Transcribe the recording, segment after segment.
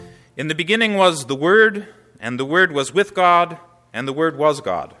In the beginning was the Word, and the Word was with God, and the Word was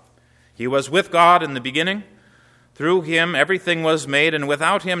God. He was with God in the beginning. Through him everything was made, and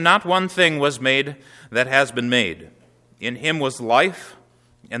without him not one thing was made that has been made. In him was life,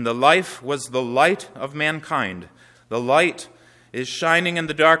 and the life was the light of mankind. The light is shining in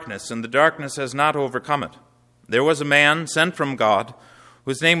the darkness, and the darkness has not overcome it. There was a man sent from God,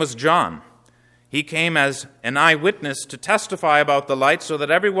 whose name was John. He came as an eyewitness to testify about the light, so that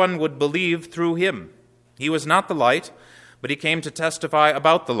everyone would believe through him. He was not the light, but he came to testify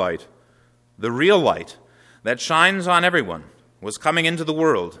about the light. The real light that shines on everyone was coming into the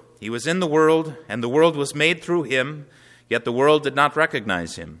world. He was in the world, and the world was made through him, yet the world did not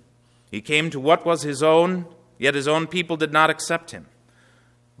recognize him. He came to what was his own, yet his own people did not accept him.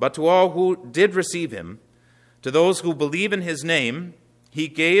 But to all who did receive him, to those who believe in his name, he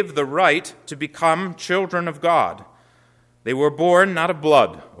gave the right to become children of God. They were born not of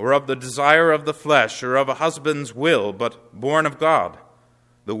blood, or of the desire of the flesh, or of a husband's will, but born of God.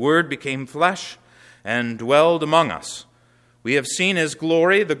 The Word became flesh and dwelled among us. We have seen his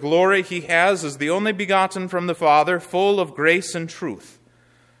glory. The glory he has is the only begotten from the Father, full of grace and truth.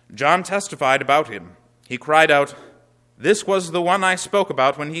 John testified about him. He cried out, "This was the one I spoke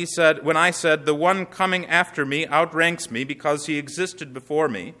about when I said, the one coming after me outranks me because he existed before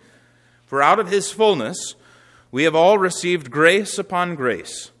me. For out of his fullness we have all received grace upon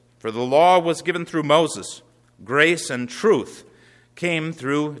grace. For the law was given through Moses. Grace and truth came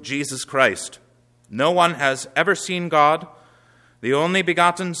through Jesus Christ. No one has ever seen God. The only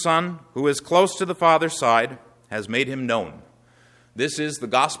begotten Son, who is close to the Father's side, has made him known." This is the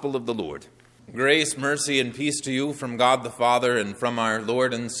gospel of the Lord. Grace, mercy, and peace to you from God the Father and from our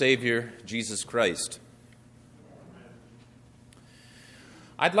Lord and Savior, Jesus Christ.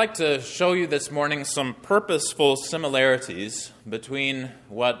 I'd like to show you this morning some purposeful similarities between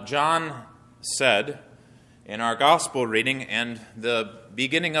what John said in our gospel reading and the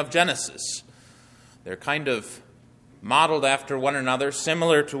beginning of Genesis. They're kind of modeled after one another,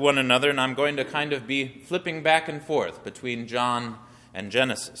 similar to one another, and I'm going to kind of be flipping back and forth between John and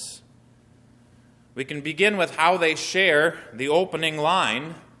Genesis. We can begin with how they share the opening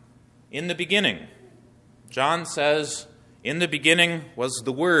line, "in the beginning." John says, "In the beginning was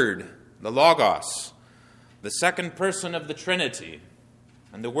the Word, the Logos, the second person of the Trinity.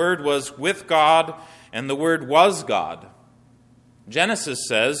 And the Word was with God, and the Word was God." Genesis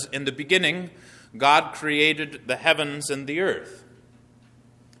says, "In the beginning, God created the heavens and the earth."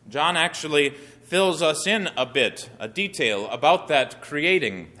 John actually fills us in a bit, a detail about that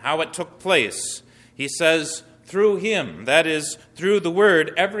creating, how it took place. He says, through him, that is, through the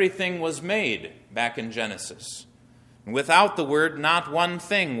Word, everything was made back in Genesis. Without the Word, not one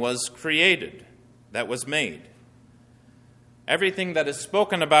thing was created that was made. Everything that is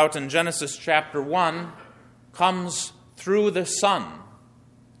spoken about in Genesis chapter 1 comes through the Son,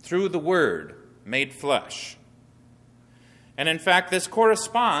 through the Word made flesh. And in fact, this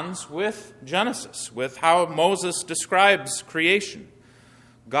corresponds with Genesis, with how Moses describes creation.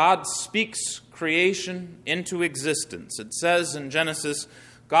 God speaks creation into existence. It says in Genesis,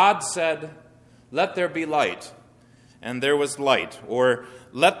 God said, "Let there be light," and there was light. Or,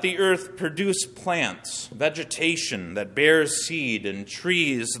 "Let the earth produce plants, vegetation that bears seed, and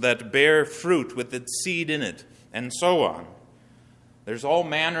trees that bear fruit with its seed in it," and so on. There's all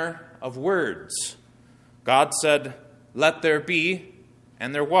manner of words. God said, "Let there be,"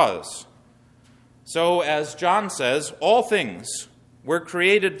 and there was. So, as John says, all things were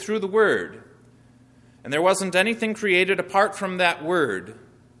created through the Word. And there wasn't anything created apart from that Word,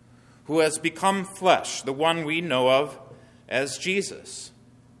 who has become flesh, the one we know of as Jesus.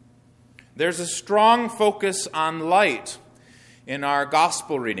 There's a strong focus on light in our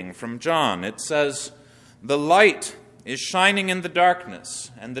gospel reading from John. It says, "The light is shining in the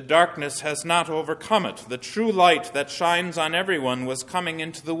darkness, and the darkness has not overcome it." The true light that shines on everyone was coming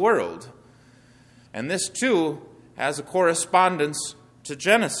into the world. And this, too, has a correspondence to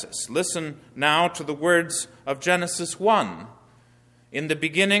Genesis. Listen now to the words of Genesis 1. "In the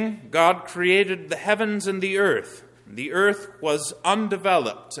beginning, God created the heavens and the earth. The earth was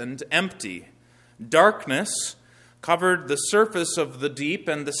undeveloped and empty. Darkness covered the surface of the deep,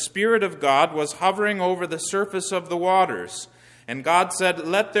 and the Spirit of God was hovering over the surface of the waters. And God said,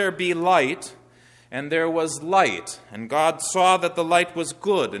 'Let there be light,' and there was light. And God saw that the light was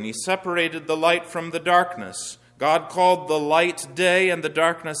good, and he separated the light from the darkness. God called the light day, and the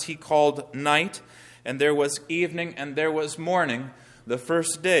darkness he called night. And there was evening, and there was morning, the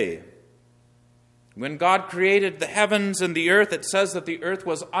first day." When God created the heavens and the earth, it says that the earth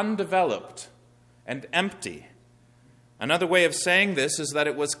was undeveloped and empty. Another way of saying this is that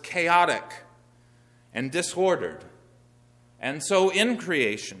it was chaotic and disordered. And so in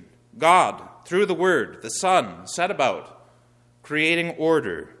creation, God, through the Word, the Son, set about creating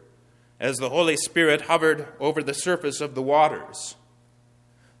order as the Holy Spirit hovered over the surface of the waters.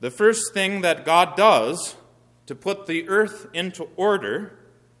 The first thing that God does to put the earth into order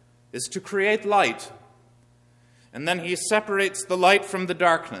is to create light. And then he separates the light from the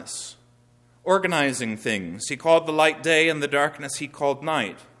darkness, organizing things. He called the light day and the darkness he called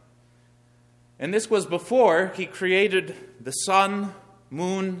night. And this was before he created the sun,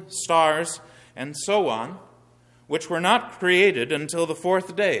 moon, stars, and so on, which were not created until the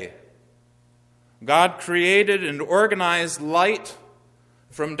fourth day. God created and organized light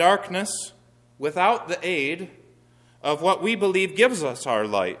from darkness without the aid of what we believe gives us our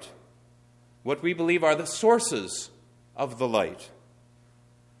light, what we believe are the sources of the light.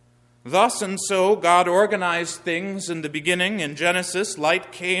 Thus and so, God organized things in the beginning. In Genesis,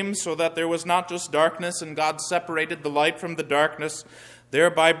 light came so that there was not just darkness, and God separated the light from the darkness,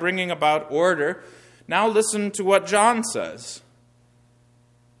 thereby bringing about order. Now listen to what John says.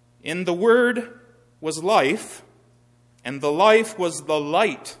 In the Word was life, and the life was the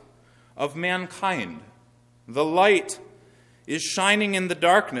light of mankind. The light is shining in the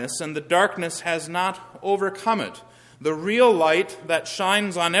darkness, and the darkness has not overcome it. The real light that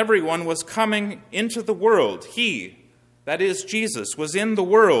shines on everyone was coming into the world. He, that is Jesus, was in the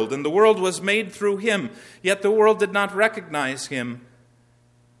world, and the world was made through him, yet the world did not recognize him.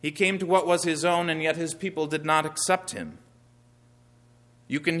 He came to what was his own, and yet his people did not accept him.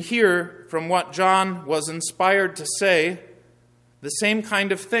 You can hear from what John was inspired to say the same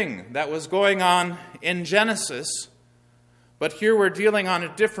kind of thing that was going on in Genesis, but here we're dealing on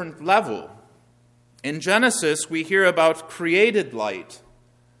a different level. In Genesis, we hear about created light,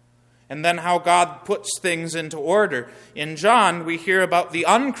 and then how God puts things into order. In John, we hear about the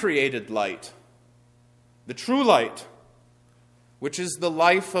uncreated light, the true light, which is the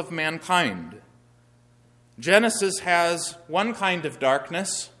life of mankind. Genesis has one kind of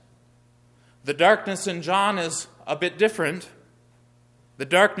darkness. The darkness in John is a bit different. The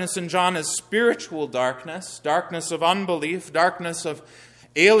darkness in John is spiritual darkness, darkness of unbelief, darkness of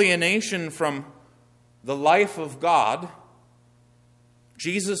alienation from the life of God.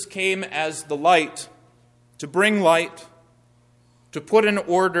 Jesus came as the light, to bring light, to put in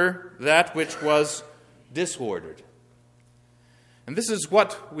order that which was disordered. And this is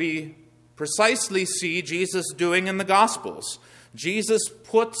what we precisely see Jesus doing in the Gospels. Jesus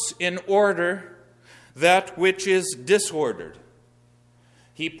puts in order that which is disordered.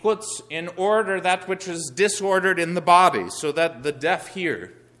 He puts in order that which is disordered in the body, so that the deaf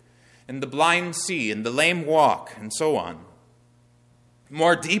hear, and the blind see, and the lame walk, and so on.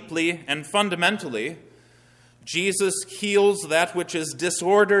 More deeply and fundamentally, Jesus heals that which is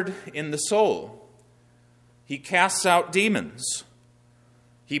disordered in the soul. He casts out demons.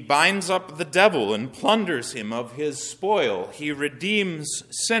 He binds up the devil and plunders him of his spoil. He redeems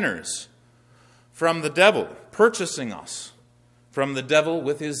sinners from the devil, purchasing us from the devil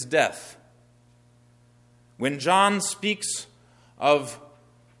with his death. When John speaks of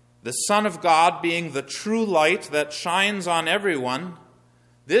the Son of God being the true light that shines on everyone,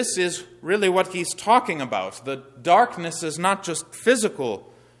 this is really what he's talking about. The darkness is not just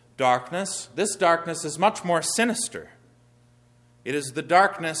physical darkness. This darkness is much more sinister. It is the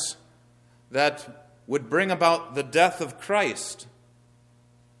darkness that would bring about the death of Christ.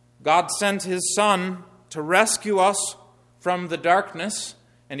 God sent his Son to rescue us from the darkness,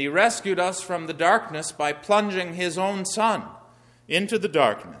 and he rescued us from the darkness by plunging his own Son into the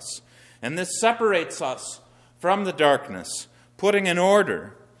darkness. And this separates us from the darkness, putting in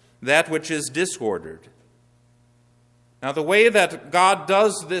order that which is disordered. Now, the way that God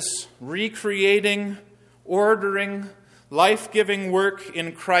does this recreating, ordering, life-giving work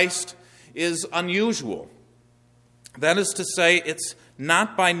in Christ is unusual. That is to say, it's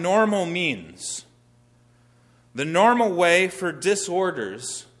not by normal means. The normal way for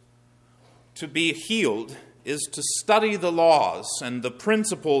disorders to be healed is to study the laws and the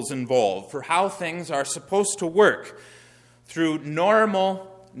principles involved for how things are supposed to work. Through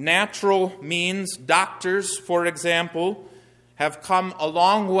normal, natural means, doctors, for example, have come a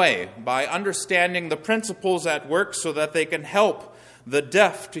long way by understanding the principles at work so that they can help the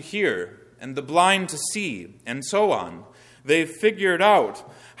deaf to hear and the blind to see, and so on. They've figured out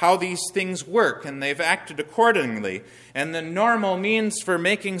how these things work, and they've acted accordingly. And the normal means for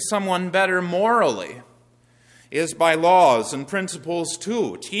making someone better morally is by laws and principles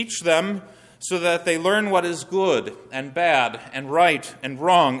too. Teach them so that they learn what is good and bad and right and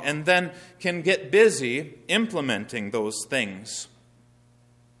wrong, and then can get busy implementing those things.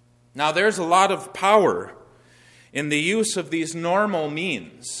 Now, there's a lot of power in the use of these normal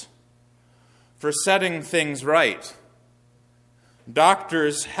means for setting things right.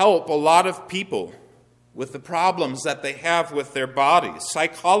 Doctors help a lot of people with the problems that they have with their bodies.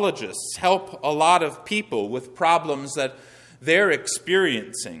 Psychologists help a lot of people with problems that they're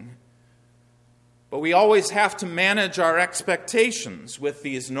experiencing. But we always have to manage our expectations with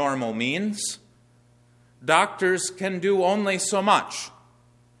these normal means. Doctors can do only so much.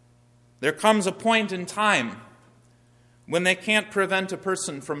 There comes a point in time when they can't prevent a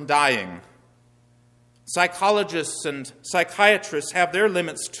person from dying. Psychologists and psychiatrists have their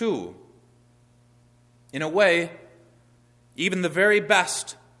limits too. In a way, even the very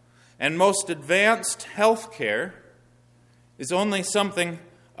best and most advanced health care is only something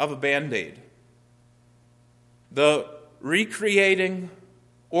of a Band-Aid. The recreating,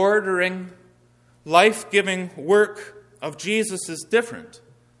 ordering, life-giving work of Jesus is different.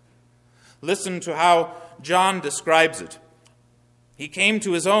 Listen to how John describes it. He came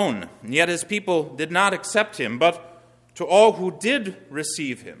to his own, and yet his people did not accept him, but to all who did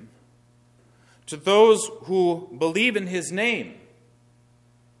receive him, to those who believe in his name,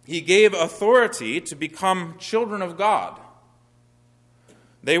 he gave authority to become children of God.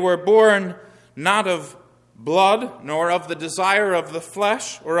 They were born not of blood, nor of the desire of the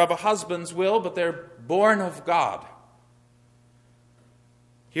flesh, or of a husband's will, but they're born of God.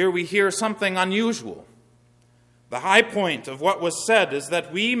 Here we hear something unusual. The high point of what was said is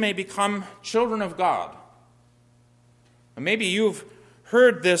that we may become children of God. And maybe you've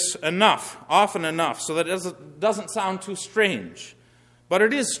heard this often enough, so that it doesn't sound too strange. But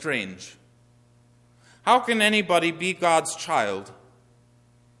it is strange. How can anybody be God's child?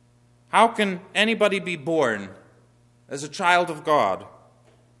 How can anybody be born as a child of God?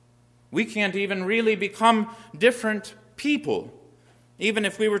 We can't even really become different people. Even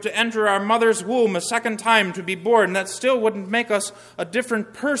if we were to enter our mother's womb a second time to be born, that still wouldn't make us a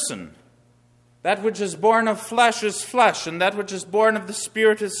different person. That which is born of flesh is flesh, and that which is born of the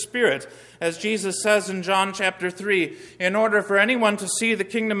Spirit is spirit. As Jesus says in John chapter 3, in order for anyone to see the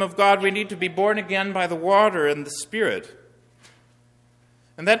kingdom of God, we need to be born again by the water and the Spirit.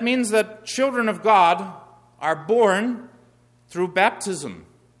 And that means that children of God are born through baptism,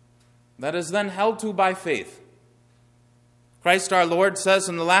 that is then held to by faith. Christ our Lord says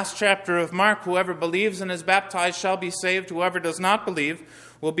in the last chapter of Mark, whoever believes and is baptized shall be saved, whoever does not believe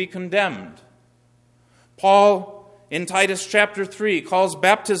will be condemned. Paul, in Titus chapter 3, calls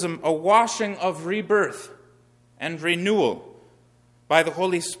baptism a washing of rebirth and renewal by the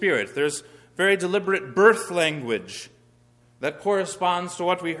Holy Spirit. There's very deliberate birth language that corresponds to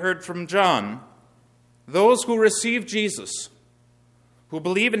what we heard from John. Those who receive Jesus, who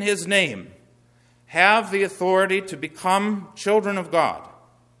believe in his name, have the authority to become children of God.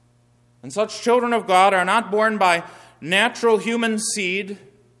 And such children of God are not born by natural human seed,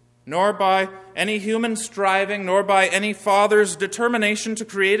 nor by any human striving, nor by any father's determination to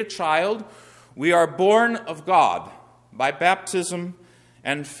create a child. We are born of God by baptism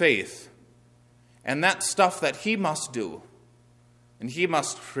and faith. And that's stuff that he must do, and he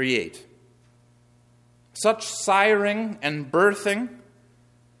must create. Such siring and birthing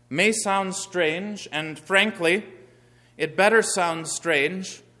may sound strange, and frankly, it better sound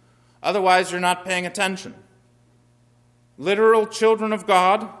strange, otherwise you're not paying attention. Literal children of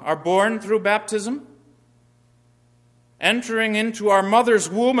God are born through baptism. Entering into our mother's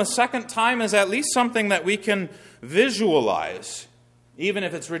womb a second time is at least something that we can visualize, even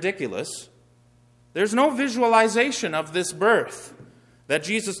if it's ridiculous. There's no visualization of this birth that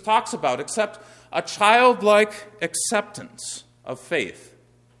Jesus talks about except a childlike acceptance of faith.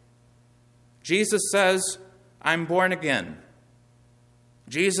 Jesus says, I'm born again.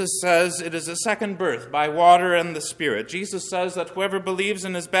 Jesus says it is a second birth by water and the Spirit. Jesus says that whoever believes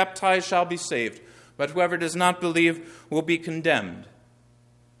and is baptized shall be saved, but whoever does not believe will be condemned.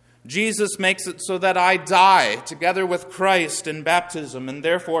 Jesus makes it so that I die together with Christ in baptism, and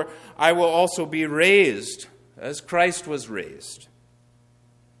therefore I will also be raised as Christ was raised.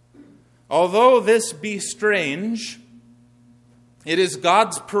 Although this be strange, it is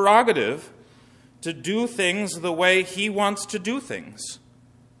God's prerogative to do things the way he wants to do things.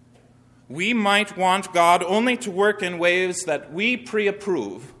 We might want God only to work in ways that we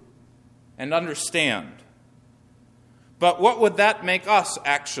pre-approve and understand. But what would that make us,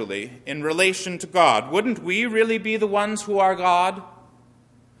 actually, in relation to God? Wouldn't we really be the ones who are God,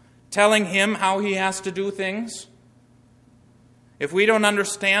 telling him how he has to do things? If we don't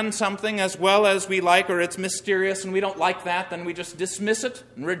understand something as well as we like, or it's mysterious and we don't like that, then we just dismiss it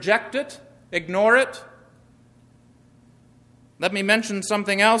and reject it, ignore it. Let me mention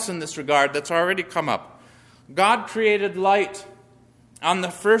something else in this regard that's already come up. God created light on the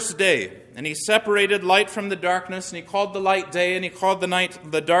first day, and he separated light from the darkness, and he called the light day, and he called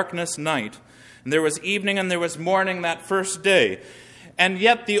the darkness night. And there was evening and there was morning that first day. And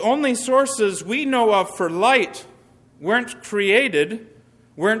yet the only sources we know of for light weren't created,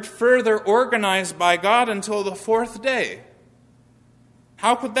 weren't further organized by God until the fourth day.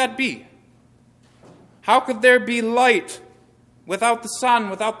 How could that be? How could there be light without the sun,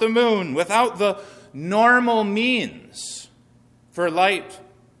 without the moon, without the normal means for light?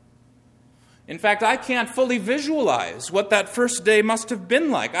 In fact, I can't fully visualize what that first day must have been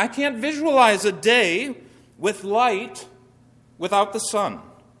like. I can't visualize a day with light without the sun,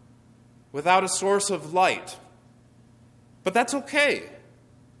 without a source of light. But that's okay.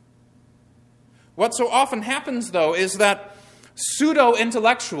 What so often happens, though, is that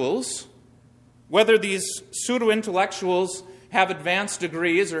pseudo-intellectuals, whether these pseudo-intellectuals have advanced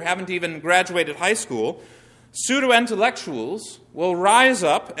degrees or haven't even graduated high school, pseudo-intellectuals will rise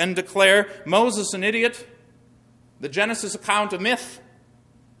up and declare Moses an idiot, the Genesis account a myth,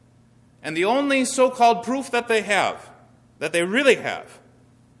 and the only so-called proof that they have, that they really have,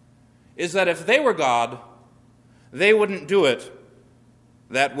 is that if they were God, they wouldn't do it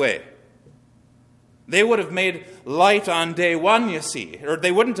that way. They would have made light on day one, you see. Or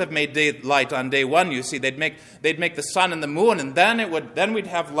they wouldn't have made light on day one, you see. They'd make the sun and the moon, and then we'd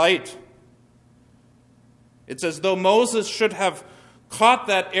have light. It's as though Moses should have caught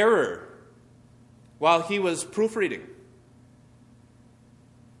that error while he was proofreading.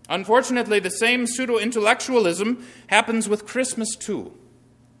 Unfortunately, the same pseudo-intellectualism happens with Christmas too.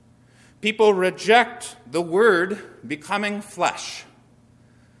 People reject the Word becoming flesh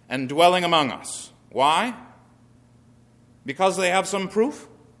and dwelling among us. Why? Because they have some proof?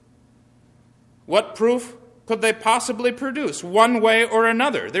 What proof could they possibly produce, one way or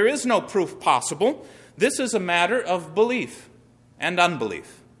another? There is no proof possible. This is a matter of belief and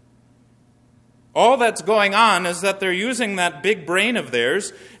unbelief. All that's going on is that they're using that big brain of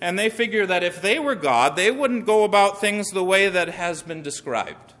theirs, and they figure that if they were God, they wouldn't go about things the way that has been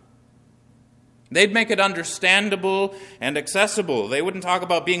described. They'd make it understandable and accessible. They wouldn't talk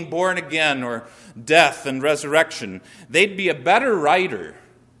about being born again or death and resurrection. They'd be a better writer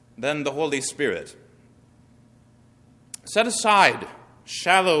than the Holy Spirit. Set aside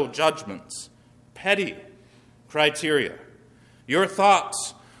shallow judgments, petty criteria. Your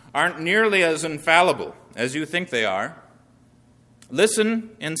thoughts aren't nearly as infallible as you think they are.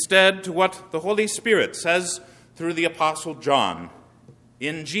 Listen instead to what the Holy Spirit says through the Apostle John.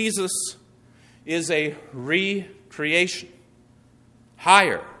 In Jesus is a recreation,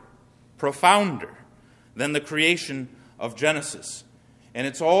 higher, profounder than the creation of Genesis. And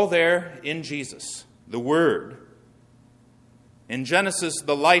it's all there in Jesus, the Word. In Genesis,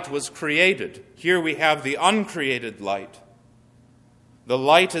 the light was created. Here we have the uncreated light. The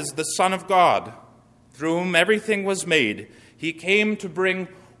light is the Son of God, through whom everything was made. He came to bring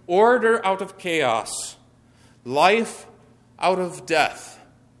order out of chaos, life out of death,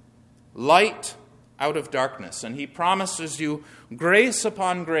 light out of darkness. And he promises you grace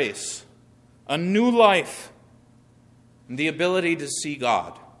upon grace, a new life, and the ability to see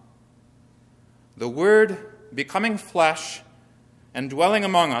God. The Word becoming flesh and dwelling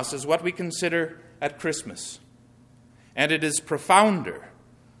among us is what we consider at Christmas. And it is profounder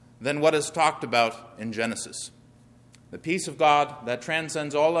than what is talked about in Genesis. The peace of God that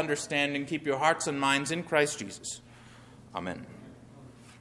transcends all understanding, keep your hearts and minds in Christ Jesus. Amen.